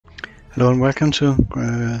Hello and welcome to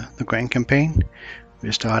the Grand Campaign.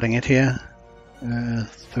 We're starting it here,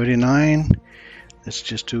 39. Let's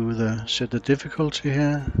just set the difficulty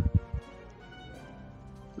here,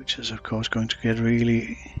 which is of course going to get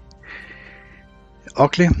really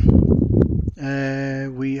ugly. Let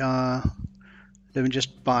me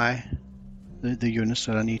just buy the units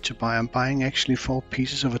that I need to buy. I'm buying actually 4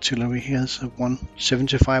 pieces of artillery here. So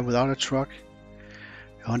 175 without a truck.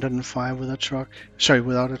 105 with a truck,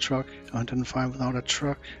 without a truck, 105 without a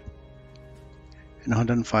truck, and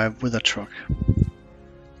 105 with a truck.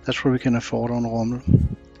 That's what we can afford on Rommel.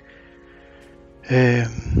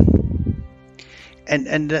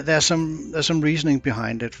 And there's some reasoning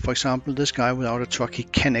behind it. For example, this guy without a truck, he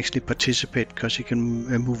can actually participate because he can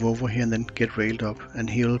move over here and then get railed up, and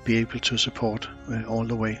he'll be able to support all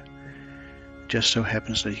the way. Just so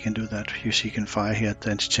happens that he can do that. You see, he can fire here at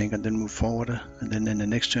the anti-tank and then move forward, and then in the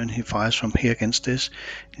next turn he fires from here against this,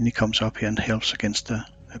 and he comes up here and helps against the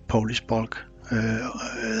Polish bulk,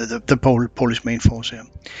 the Polish main force here.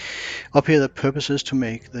 Up here, the purpose is to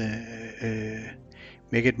make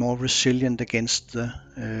it more resilient against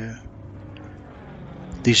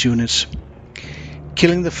these units.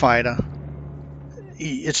 Killing the fighter,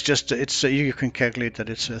 you can calculate that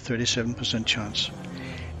it's a 37% chance.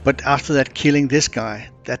 But after that, killing this guy,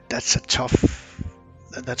 that's a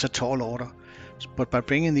tall order. But by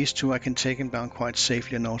bringing these two, I can take him down quite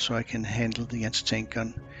safely, and also I can handle the anti-tank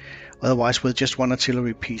gun. Otherwise, with just one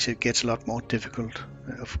artillery piece, it gets a lot more difficult.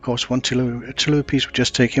 Of course, one artillery piece would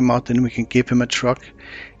just take him out, then we can give him a truck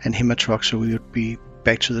and him a truck, so we would be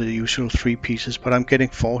back to the usual 3 pieces. But I'm getting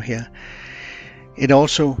 4 here.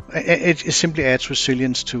 It simply adds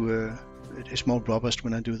resilience to. It's more robust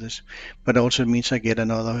when I do this, but also it means I get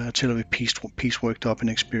another artillery piece worked up in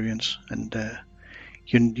experience, and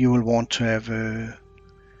you will want to have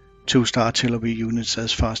 2-star artillery units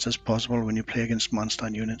as fast as possible when you play against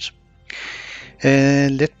Manstein units.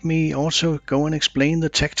 Let me also go and explain the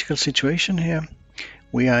tactical situation here.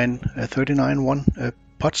 We are in 39-1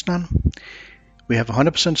 Poznan. We have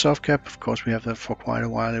 100% soft cap. Of course, we have that for quite a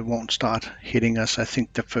while. It won't start hitting us. I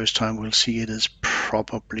think the first time we'll see it is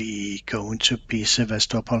probably going to be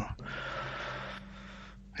Sevastopol.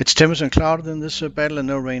 It's 10% clouded in this battle, and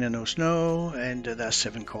no rain and no snow, and there's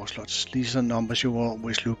 7 core slots. These are numbers you will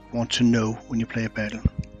always want to know when you play a battle.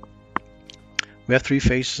 We have 3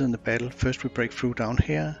 phases in the battle. First, we break through down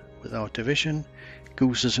here with our division.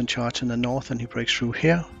 Goose is in charge in the north, and he breaks through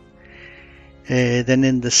here. Then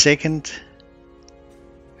in the second,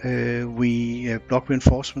 we block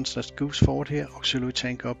reinforcements. That's Goose forward here, auxiliary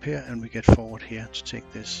tank up here, and we get forward here to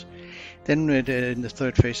take this. Then in the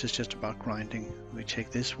third phase is just about grinding. We take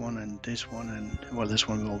this one and this one, and well, this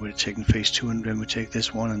one we've already taken phase 2, and then we take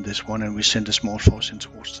this one, and we send a small force in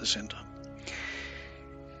towards the center.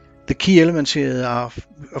 The key elements here are,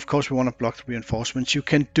 of course, we want to block the reinforcements. You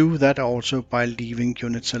can do that also by leaving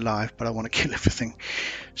units alive, but I want to kill everything,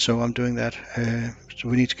 so I'm doing that. So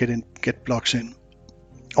we need to get blocks in.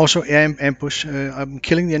 Also, air ambush. I'm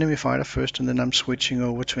killing the enemy fighter first, and then I'm switching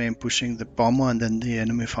over to ambushing the bomber and then the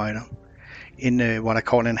enemy fighter in what I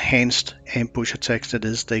call enhanced ambush attacks. That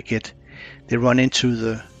is, they run into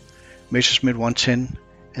the Messerschmitt 110,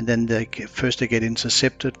 and then they get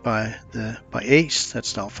intercepted by Ace,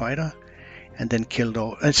 that's our fighter, and then killed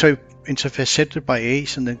off. And so intercepted by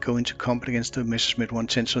Ace, and then go into combat against the Messerschmitt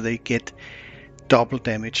 110, so they get double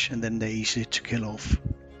damage, and then they're easy to kill off.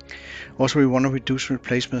 Also, we want to reduce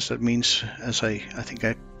replacements. That means, as I think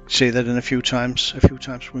I say that in a few times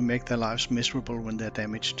we make their lives miserable when they're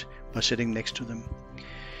damaged by sitting next to them,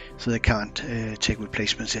 so they can't take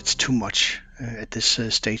replacements. It's too much at this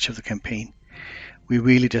stage of the campaign. We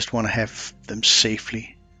really just want to have them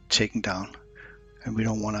safely taken down, and we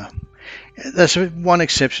don't want to. There's one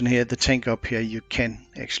exception here. The tank up here, you can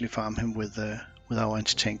actually farm him with our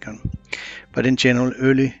anti-tank gun, but in general,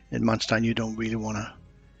 early in Manstein, you don't really want to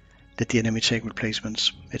let the enemy take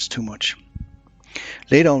replacements. It's too much.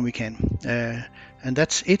 Later on we can. And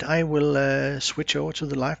that's it. I will switch over to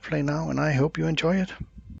the live play now, and I hope you enjoy it.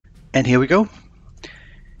 And here we go.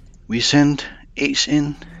 We send Ace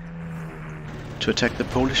in to attack the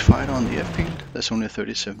Polish fighter on the F-field. There's only a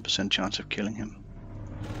 37% chance of killing him,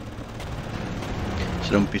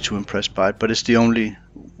 so don't be too impressed by it, but it's the only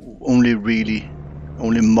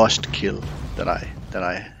must kill that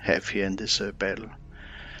I have here in this battle.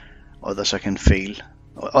 Others I can fail,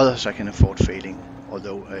 others I can afford failing,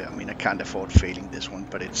 although I can't afford failing this one,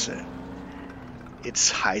 but it's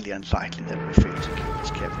highly unlikely that we fail to kill this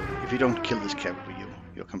cavalry. If you don't kill this cavalry,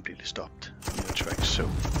 you're completely stopped in your tracks, so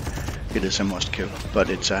it is a must kill, but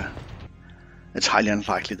it's highly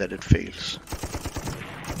unlikely that it fails.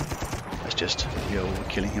 just we are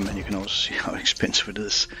overkilling him, and you can also see how expensive it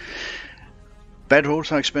is. Bad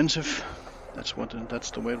rolls are expensive. That's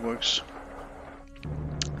the way it works.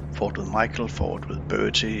 Forward with Michael, forward with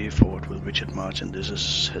Bertie, forward with Richard Martin.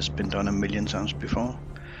 This has been done a million times before.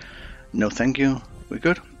 No thank you, we're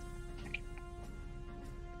good.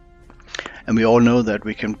 And we all know that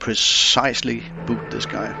we can precisely boot this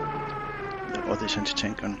guy, or this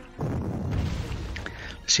anti-tank gun.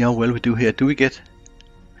 Let's see how well we do here. Do we get?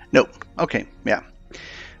 No, okay, yeah.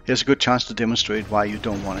 Here's a good chance to demonstrate why you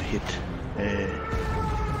don't want to hit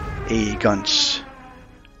AE guns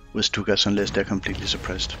with Stukas unless they're completely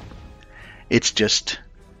suppressed. It's just,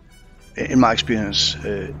 in my experience,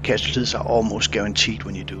 casualties are almost guaranteed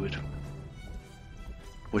when you do it.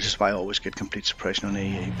 Which is why I always get complete suppression on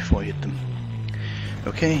AE before I hit them.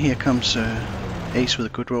 Okay, here comes Ace with a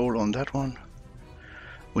good roll on that one.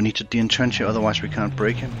 We need to de-entrench here, otherwise we can't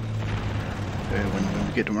break him when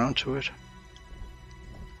we get around to it.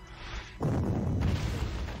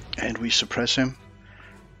 And we suppress him.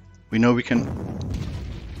 We know we can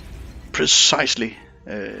precisely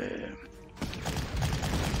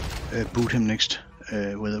boot him next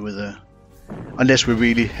with a unless we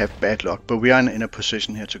really have bad luck, but we are in a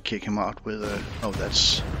position here to kick him out with a oh,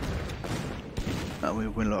 that's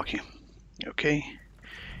we're lucky. Okay,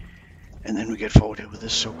 and then we get forward here with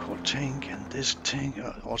this so-called tank and this tank,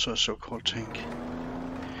 also a so-called tank.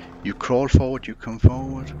 You crawl forward, you come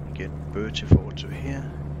forward, get Bertie forward to here,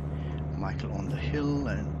 Michael on the hill,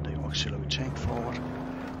 and the auxiliary tank forward.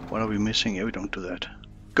 What are we missing? Yeah, we don't do that.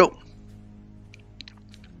 Go!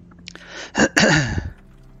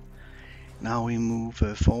 Now we move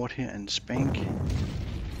forward here and spank.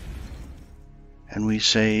 And we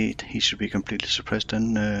say he should be completely suppressed,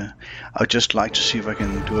 and I'd just like to see if I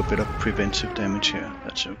can do a bit of preventive damage here.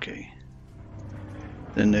 That's okay.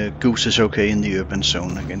 Then Goose is okay in the urban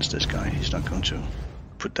zone against this guy. He's not going to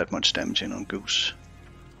put that much damage in on Goose.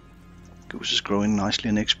 Goose is growing nicely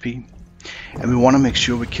in XP. And we want to make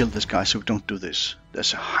sure we kill this guy, so we don't do this.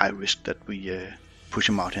 There's a high risk that we push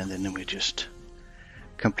him out here and then we just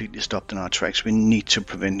completely stopped in our tracks. We need to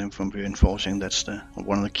prevent him from reinforcing. That's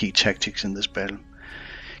one of the key tactics in this battle.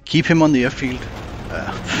 Keep him on the airfield.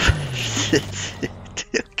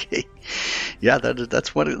 Okay, yeah,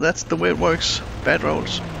 that's the way it works. Bad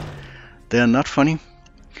rolls, they are not funny.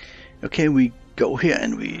 Okay, we go here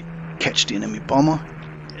and we catch the enemy bomber.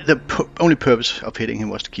 The only purpose of hitting him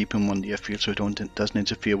was to keep him on the airfield, so it doesn't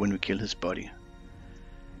interfere when we kill his body.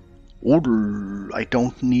 I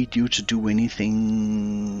don't need you to do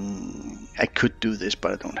anything. I could do this,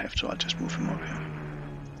 but I don't have to. I'll just move him over here.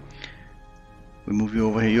 We move you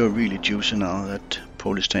over here. You're really juicy now. That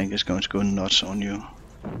Polish tank is going to go nuts on you.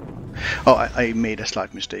 Oh, I made a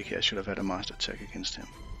slight mistake here. I should have had a master attack against him,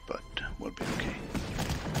 but we'll be okay.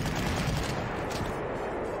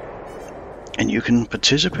 And you can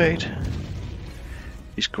participate.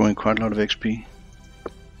 He's growing quite a lot of XP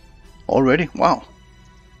already. Wow.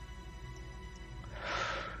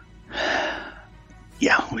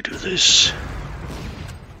 Yeah, we do this.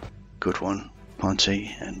 Good one. Ponte,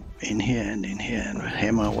 and in here and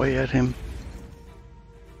hammer away at him.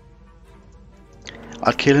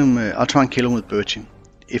 I'll kill him. I'll try and kill him with Bertie.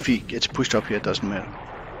 If he gets pushed up here, it doesn't matter.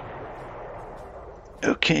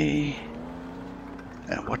 Okay.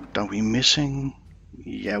 What are we missing?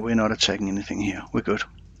 Yeah, we're not attacking anything here. We're good.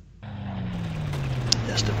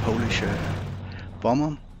 That's the Polish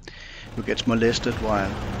bomber who gets molested while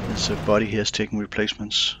his body here is taking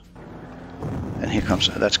replacements. And here comes,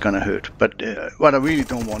 that's gonna hurt. But what I really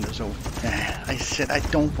don't want is, I said I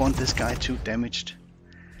don't want this guy too damaged.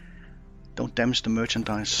 Don't damage the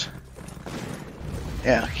merchandise.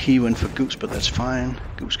 Yeah, he went for Goose, but that's fine.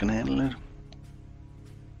 Goose can handle it.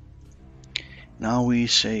 Now we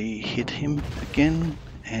say hit him again,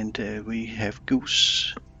 and we have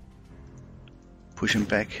Goose. Push him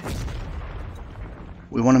back.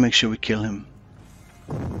 We want to make sure we kill him.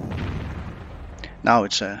 Now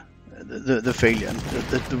it's the failure,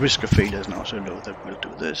 the risk of failure is now so low that we'll do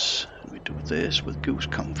this. We do this with Goose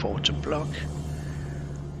come forward to block.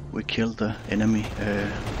 We kill the enemy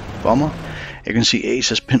bomber. You can see Ace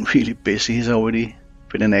has been really busy. He's already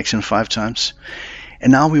been in action 5 times.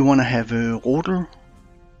 And now we want to have Rodel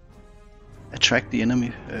attract the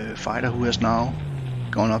enemy fighter, who has now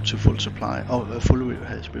gone up to full supply. Oh, fully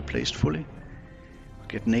has replaced fully.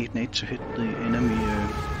 Get Nate to hit the enemy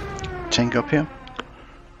tank up here.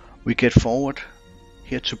 We get forward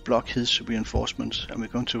here to block his reinforcements, and we're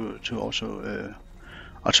going to also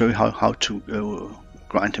I'll show you how to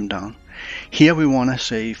grind him down. Here we want to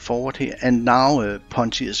say forward here, and now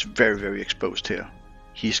Ponte is very exposed here.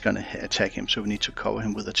 he's gonna attack him, so we need to cover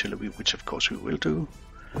him with artillery, which of course we will do.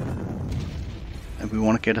 And we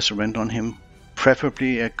want to get a surrender on him,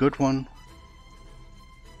 preferably a good one.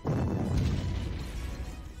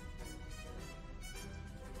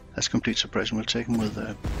 That's complete suppression. We'll take him with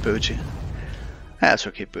Bertie. That's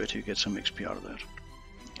okay, Bertie, you get some XP out of that.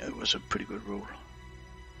 It was a pretty good roll.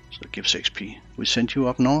 So it gives XP. We send you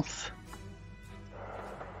up north.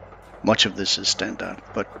 Much of this is standard,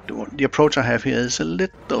 but the approach I have here is a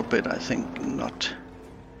little bit, I think,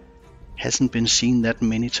 hasn't been seen that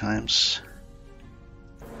many times.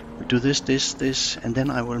 We do this, and then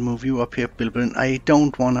I will move you up here, Bilbin. I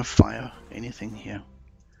don't want to fire anything here,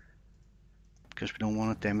 because we don't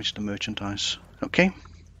want to damage the merchandise. Okay.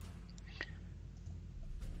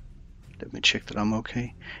 Let me check that I'm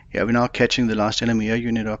okay. Yeah, we're now catching the last enemy air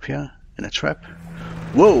unit up here in a trap.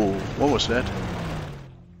 Whoa, what was that?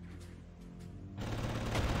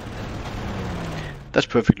 That's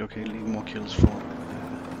perfectly okay. Leave more kills for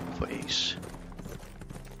Ace.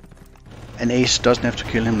 And Ace doesn't have to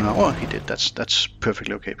kill him now. Oh, he did. That's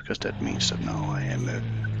perfectly okay, because that means that now I am.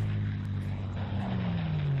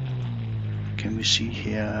 Can we see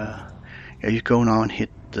here? Yeah, you go now and hit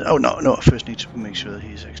the. Oh no! I first need to make sure that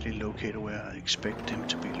he's actually located where I expect him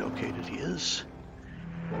to be located. He is.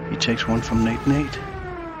 He takes one from Nate.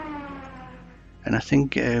 And I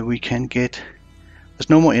think we can get. There's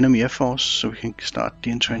no more enemy air force, so we can start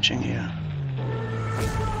de-entrenching here.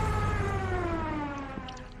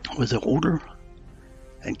 With the Rommel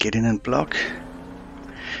and get in and block.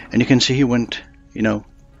 And you can see he went, you know,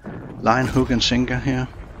 line, hook and sinker here.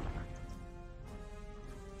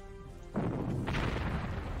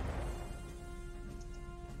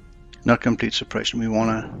 Not complete suppression, we want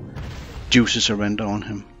to juice a surrender on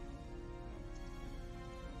him.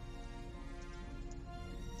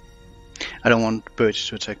 I don't want Burgess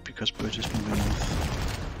to attack because Burgess is moving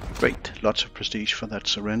north. Great, lots of prestige for that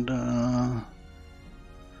surrender.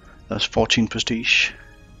 That's 14 prestige.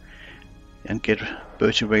 And get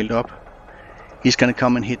Bertie railed up. He's gonna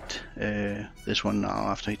come and hit this one now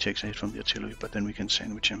after he takes a hit from the artillery, but then we can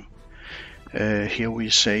sandwich him. Here we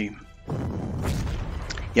say,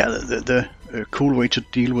 yeah, the cool way to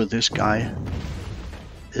deal with this guy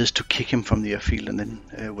is to kick him from the airfield, and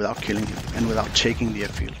then without killing him and without taking the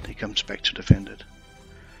airfield, he comes back to defend it.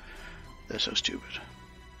 They're so stupid.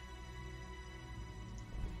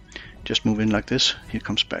 Just move in like this. He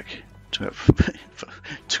comes back to have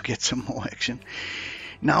to get some more action.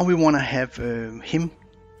 Now we want to have him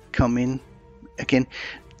come in again.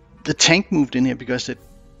 The tank moved in here because it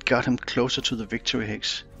got him closer to the victory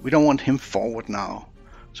hex. We don't want him forward now,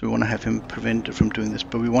 so we want to have him prevented from doing this.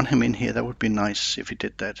 But we want him in here. That would be nice if he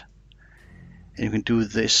did that. And you can do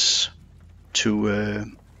this to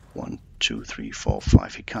 1, 2, 3, 4,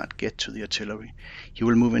 5. He can't get to the artillery. He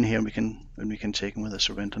will move in here, and we can take him with a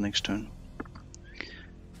surrender next turn.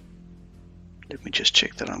 Let me just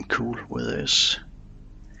check that I'm cool with this.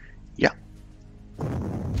 Yeah.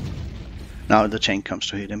 Now the tank comes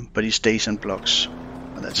to hit him, but he stays and blocks.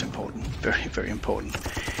 And that's important. Very, very important.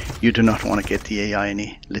 You do not want to get the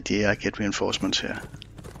AI let the AI get reinforcements here.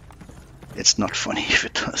 It's not funny if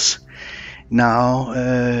it does. Now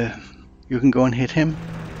you can go and hit him.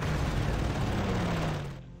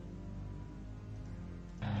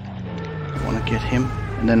 I want to get him,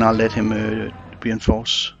 and then I'll let him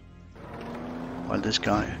reinforce while this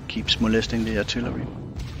guy keeps molesting the artillery.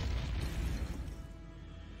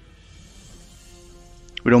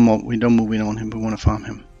 We don't move in on him. We want to farm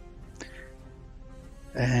him.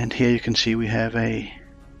 And here you can see we have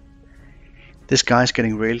this guy's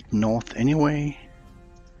getting railed north anyway,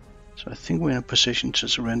 so I think we're in a position to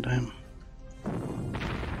surrender him.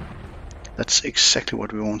 That's exactly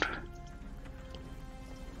what we want.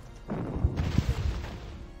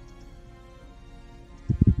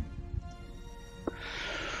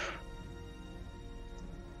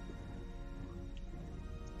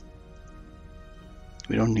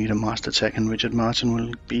 We don't need a master attack, and Richard Martin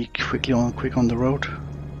will be quick on the road.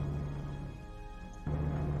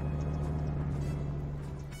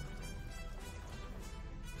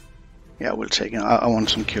 Yeah, we'll take it. I want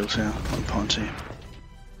some kills here on Ponte.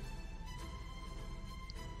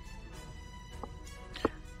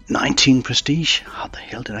 $19 prestige? How the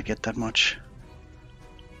hell did I get that much?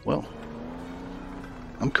 Well,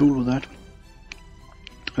 I'm cool with that.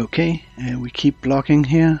 Okay, we keep blocking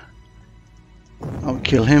here. I'll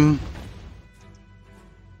kill him.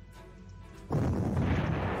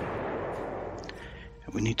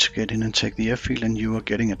 We need to get in and take the airfield, and you are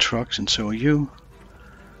getting a trucks, and so are you.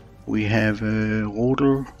 We have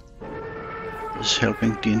Rodel is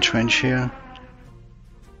helping de-entrench here.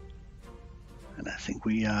 And I think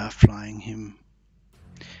we are flying him.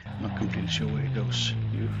 Not completely sure where he goes.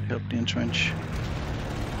 You help the entrench.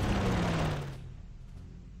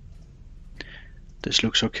 This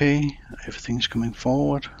looks okay. Everything's coming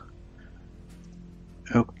forward.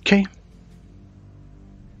 Okay.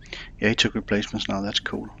 Yeah, he took replacements now. That's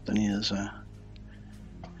cool. Then he is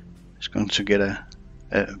he's going to get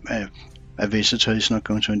a visitor he's not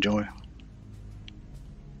going to enjoy.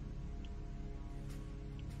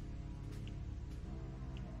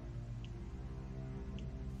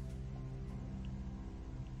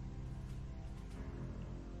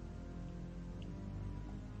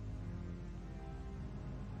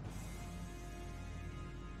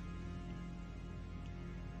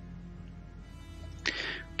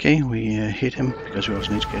 Okay, we hit him because we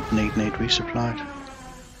also need to get nade resupplied.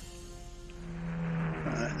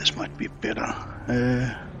 This might be better.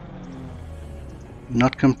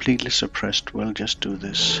 Not completely suppressed. We'll just do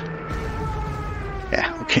this.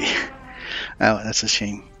 Yeah, okay. Oh, that's a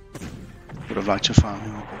shame. Would have liked to farm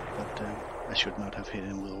him a bit, but I should not have hit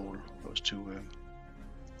him with all those two.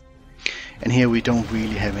 And here we don't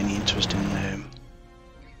really have any interest in.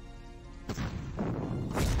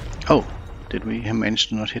 Oh. Did we manage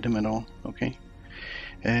to not hit him at all? Okay.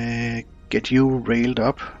 Get you railed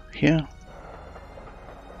up here.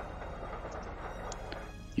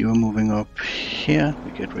 You are moving up here.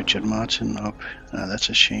 We get Richard Martin up. That's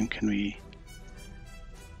a shame. Can we...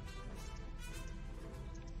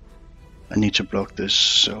 I need to block this,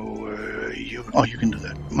 so you... Oh, you can do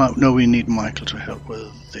that. No, we need Michael to help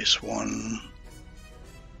with this one.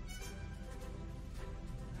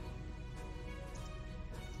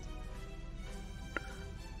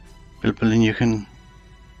 Bilbilin, you can...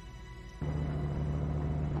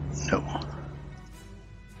 No.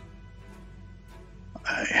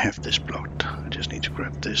 I have this blocked. I just need to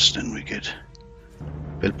grab this, then we get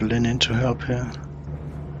Bilbilin in to help here.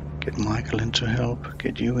 Get Michael in to help.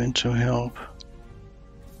 Get you in to help.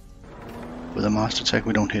 With a master attack,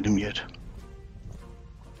 we don't hit him yet.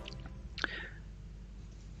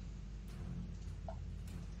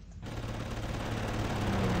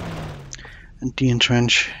 And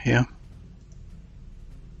de-entrench here.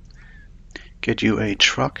 Get you a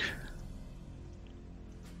truck.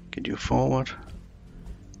 Get you forward.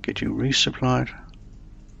 Get you resupplied.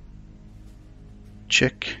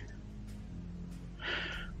 Check.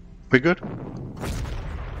 We're good.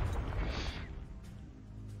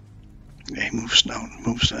 Yeah, he moves down,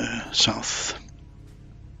 moves south.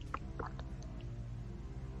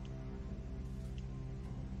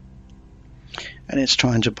 And it's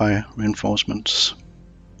trying to buy reinforcements,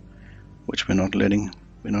 which we're not letting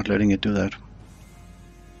it do that.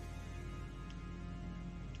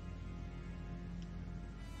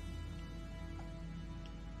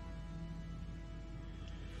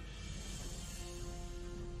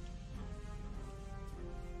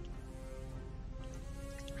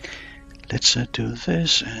 Let's do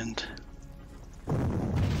this and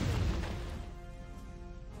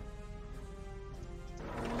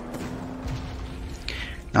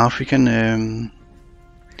now if we can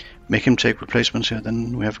make him take replacements here,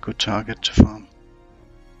 then we have a good target to farm.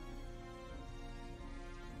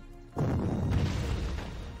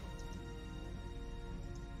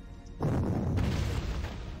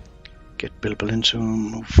 Get Bilbilin to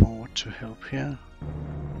move forward to help here.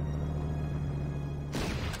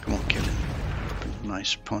 Come on, kill him.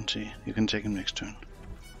 Nice, Ponty. You can take him next turn.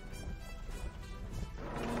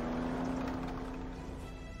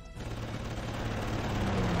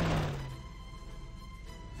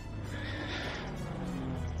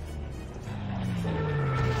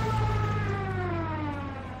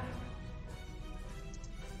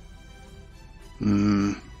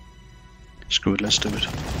 Screw it, let's do it.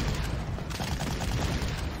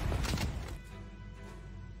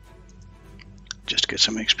 Just get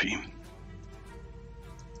some XP.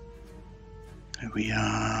 Here we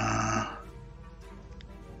are.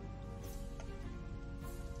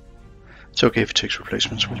 It's okay if it takes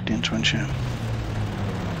replacements with the entrench here.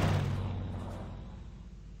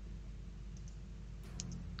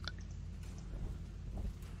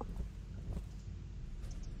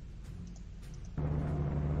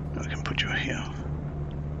 I can put you here.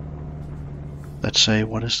 Let's say,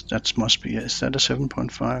 what is that? Must be, is that a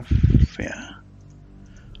 7.5? Yeah.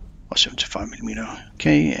 Or 75mm.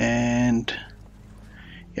 Okay, and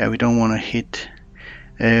yeah, we don't want to hit.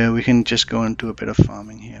 We can just go and do a bit of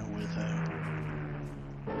farming here with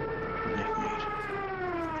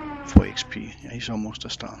for XP. Yeah, he's almost a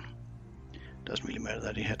star. Doesn't really matter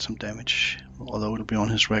that he had some damage, although it'll be on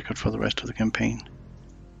his record for the rest of the campaign.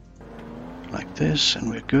 Like this, and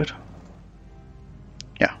we're good.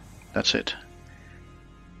 Yeah, that's it.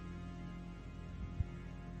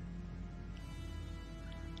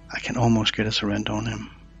 I can almost get a surrender on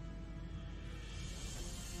him.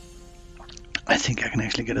 I think I can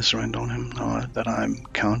actually get a surrender on him now that I'm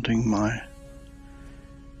counting my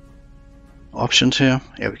options here.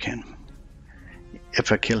 Yeah, we can.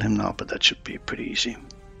 If I kill him now, but that should be pretty easy.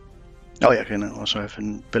 Oh yeah, I can also have a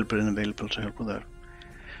Belbelin available to help with that.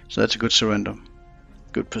 So that's a good surrender.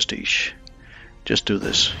 Good prestige. Just do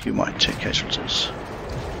this. You might take casualties.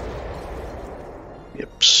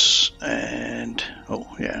 Yeps. And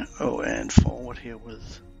oh yeah. Oh, and forward here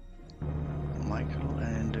with Michael,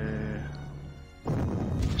 and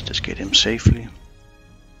let's just get him safely.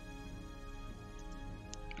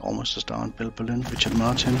 Almost a star on Belbelin, Richard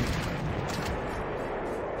Martin.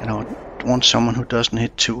 And I want someone who doesn't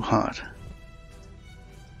hit too hard.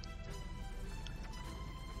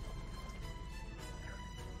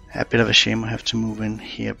 A bit of a shame I have to move in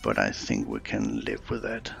here, but I think we can live with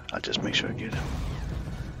that. I'll just make sure I get him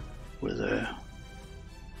with a...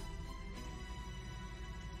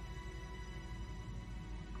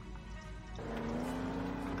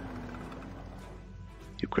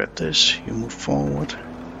 You grab this, you move forward,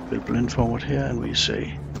 Belbelin forward here, and we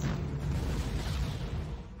say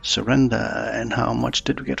surrender. And how much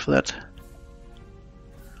did we get for that?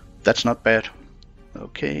 That's not bad.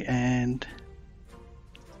 Okay, and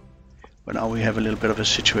but now we have a little bit of a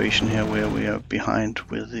situation here where we are behind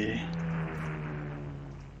with the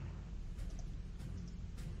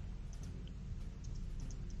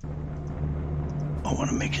I want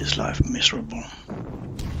to make his life miserable.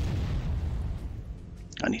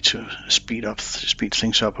 I need to speed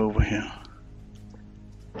things up over here.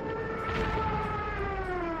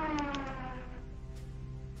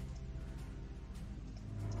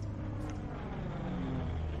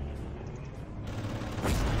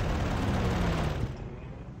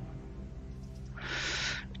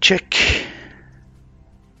 Check.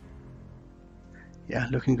 Yeah,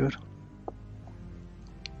 looking good.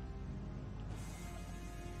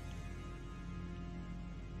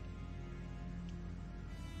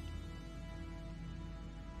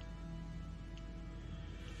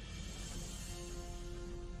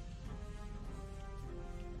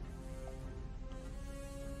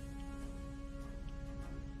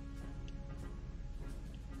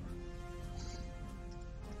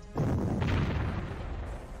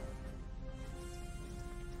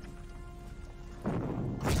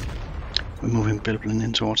 We're moving Belbelin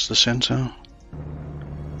in towards the center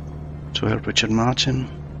to help Richard Martin.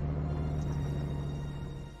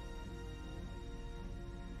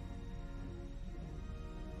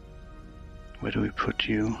 Where do we put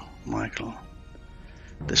you, Michael?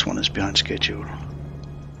 This one is behind schedule.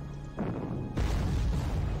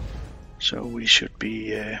 So we should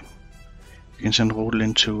be... we can send Rodel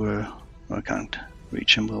into... I can't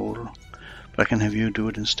reach him with Rodel, but I can have you do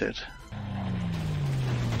it instead.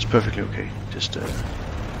 It's perfectly okay. Just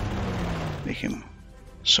make him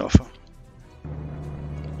suffer.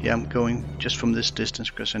 Yeah, I'm going just from this distance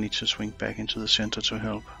because I need to swing back into the center to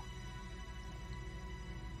help.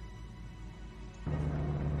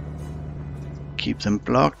 Keep them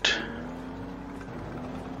blocked.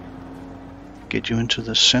 Get you into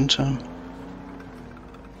the center.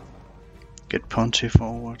 Get Ponte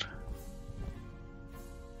forward.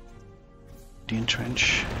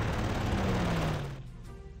 De-entrench.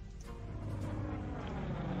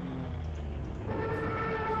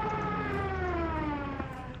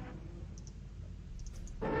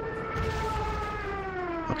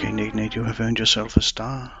 Okay, Nate, you have earned yourself a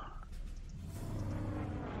star.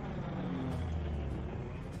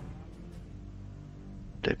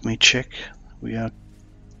 Let me check. We are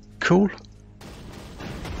cool.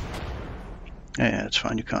 Yeah, it's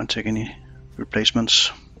fine. You can't take any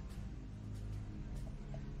replacements.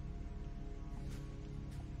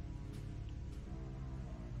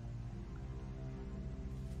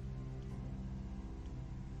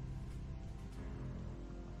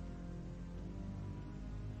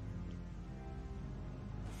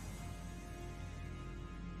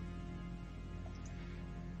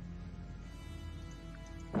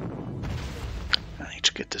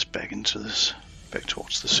 To get this back into this, back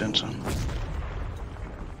towards the center.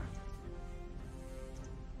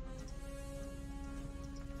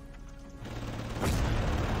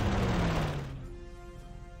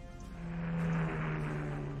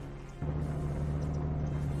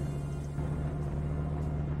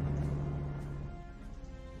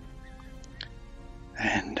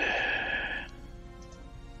 And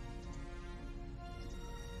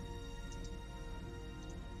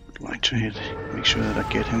like to hit, make sure that I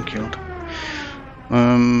get him killed.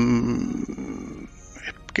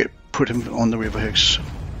 Put him on the river hex.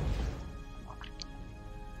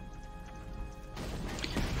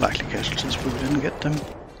 Likely casualties, but we didn't get them.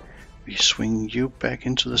 We swing you back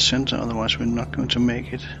into the center, otherwise we're not going to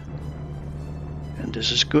make it. And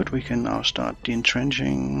this is good, we can now start the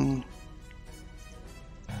entrenching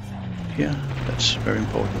here. That's very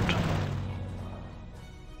important.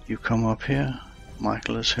 You come up here.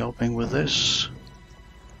 Michael is helping with this.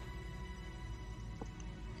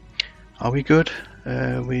 Are we good?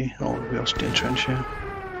 We also the entrench here.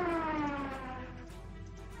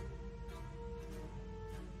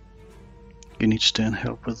 You need to stay and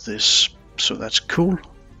help with this, so that's cool.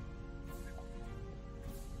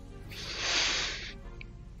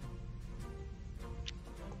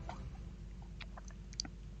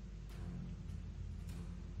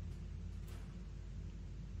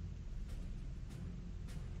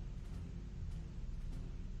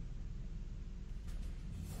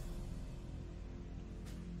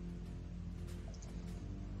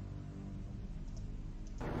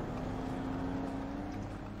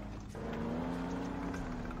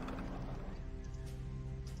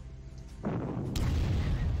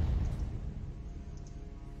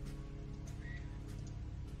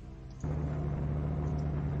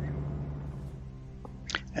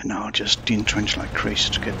 And now just de-entrench like crazy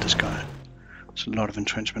to get this guy. There's a lot of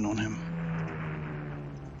entrenchment on him.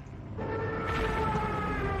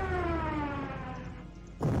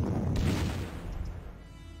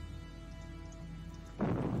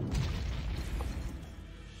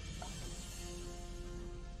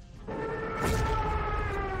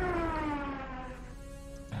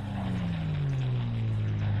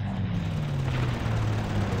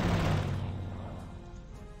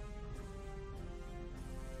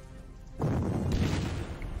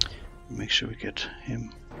 Make sure we get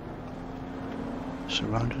him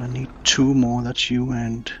surrounded. I need 2 more, that's you,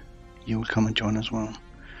 and you will come and join as well.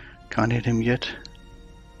 Can't hit him yet.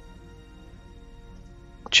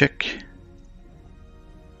 Check.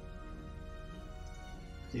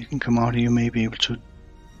 You can come out here, you may be able to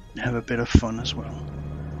have a bit of fun as well.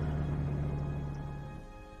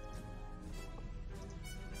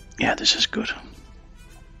 Yeah, this is good.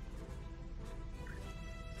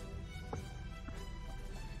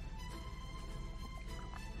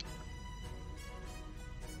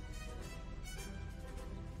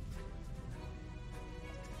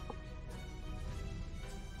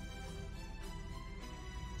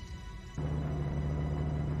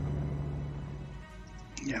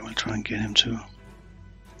 Yeah, we'll try and get him too.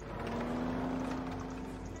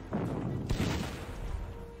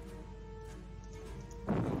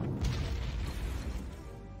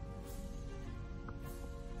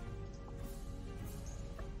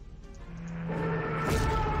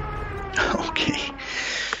 Okay.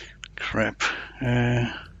 Crap.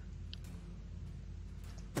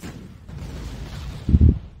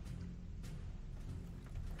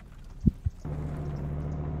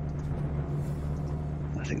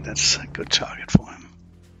 I think that's a good target for him.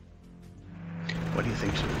 What do you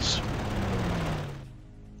think it is?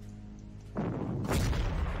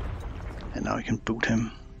 And now we can boot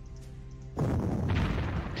him.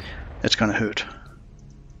 That's gonna hurt.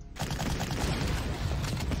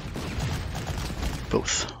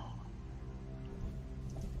 Both.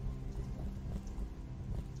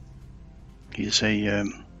 He's a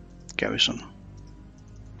garrison.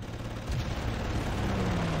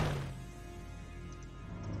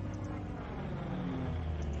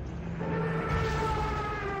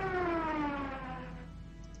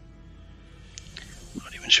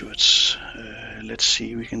 Not even sure it's. Let's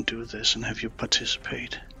see, we can do this and have you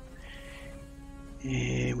participate.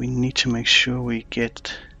 We need to make sure we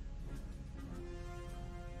get.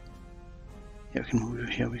 Yeah, we can move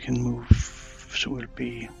here. We can move. So we'll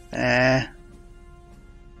be.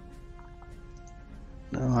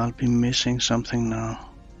 No, I'll be missing something now.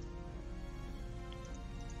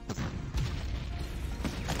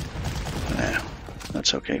 Yeah,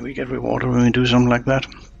 that's okay. We get rewarded when we do something like that.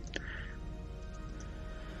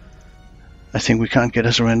 I think we can't get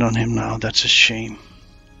a surrender on him now. That's a shame.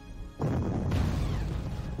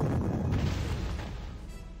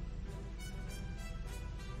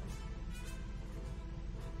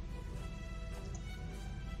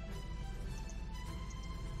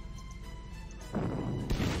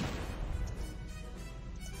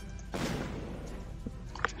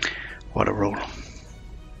 What a roll.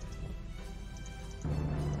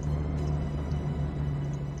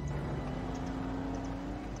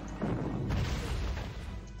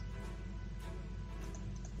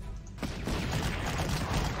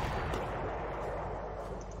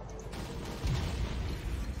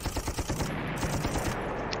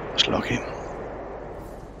 It's lucky.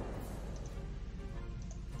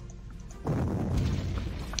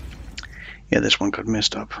 Yeah, this one got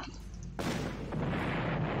messed up.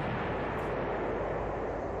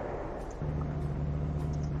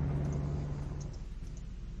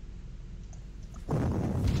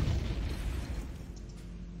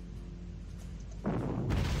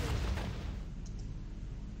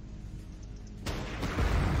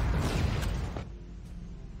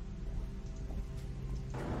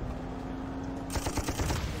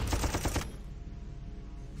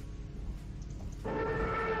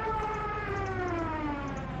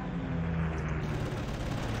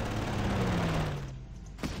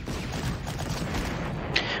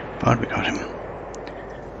 But we got him.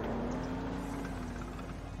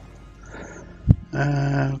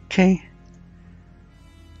 Okay.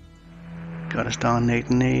 Got a star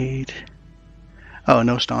nade. Oh,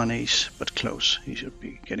 no star and ace, but close. He should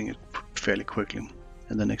be getting it fairly quickly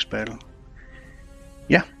in the next battle.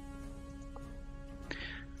 Yeah.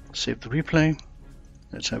 Save the replay.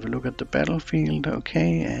 Let's have a look at the battlefield.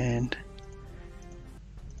 Okay,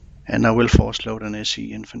 and I will force load an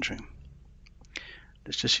SE infantry.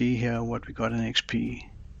 Let's just see here what we got in XP.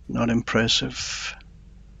 Not impressive.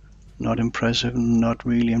 Not impressive, not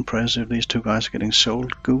really impressive. These two guys are getting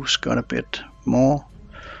sold. Goose got a bit more.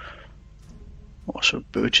 Also,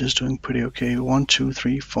 Birch is doing pretty okay. 1, 2,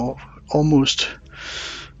 3, 4, almost.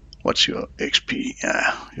 What's your XP?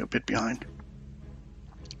 Yeah, you're a bit behind.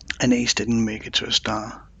 And Ace didn't make it to a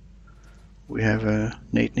star. We have a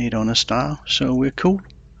nade on a star, so we're cool.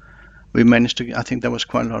 We managed to, I think that was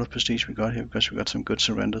quite a lot of prestige we got here because we got some good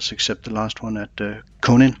surrenders, except the last one at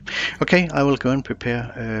Konin. Okay, I will go and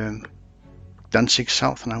prepare Danzig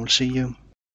South, and I will see you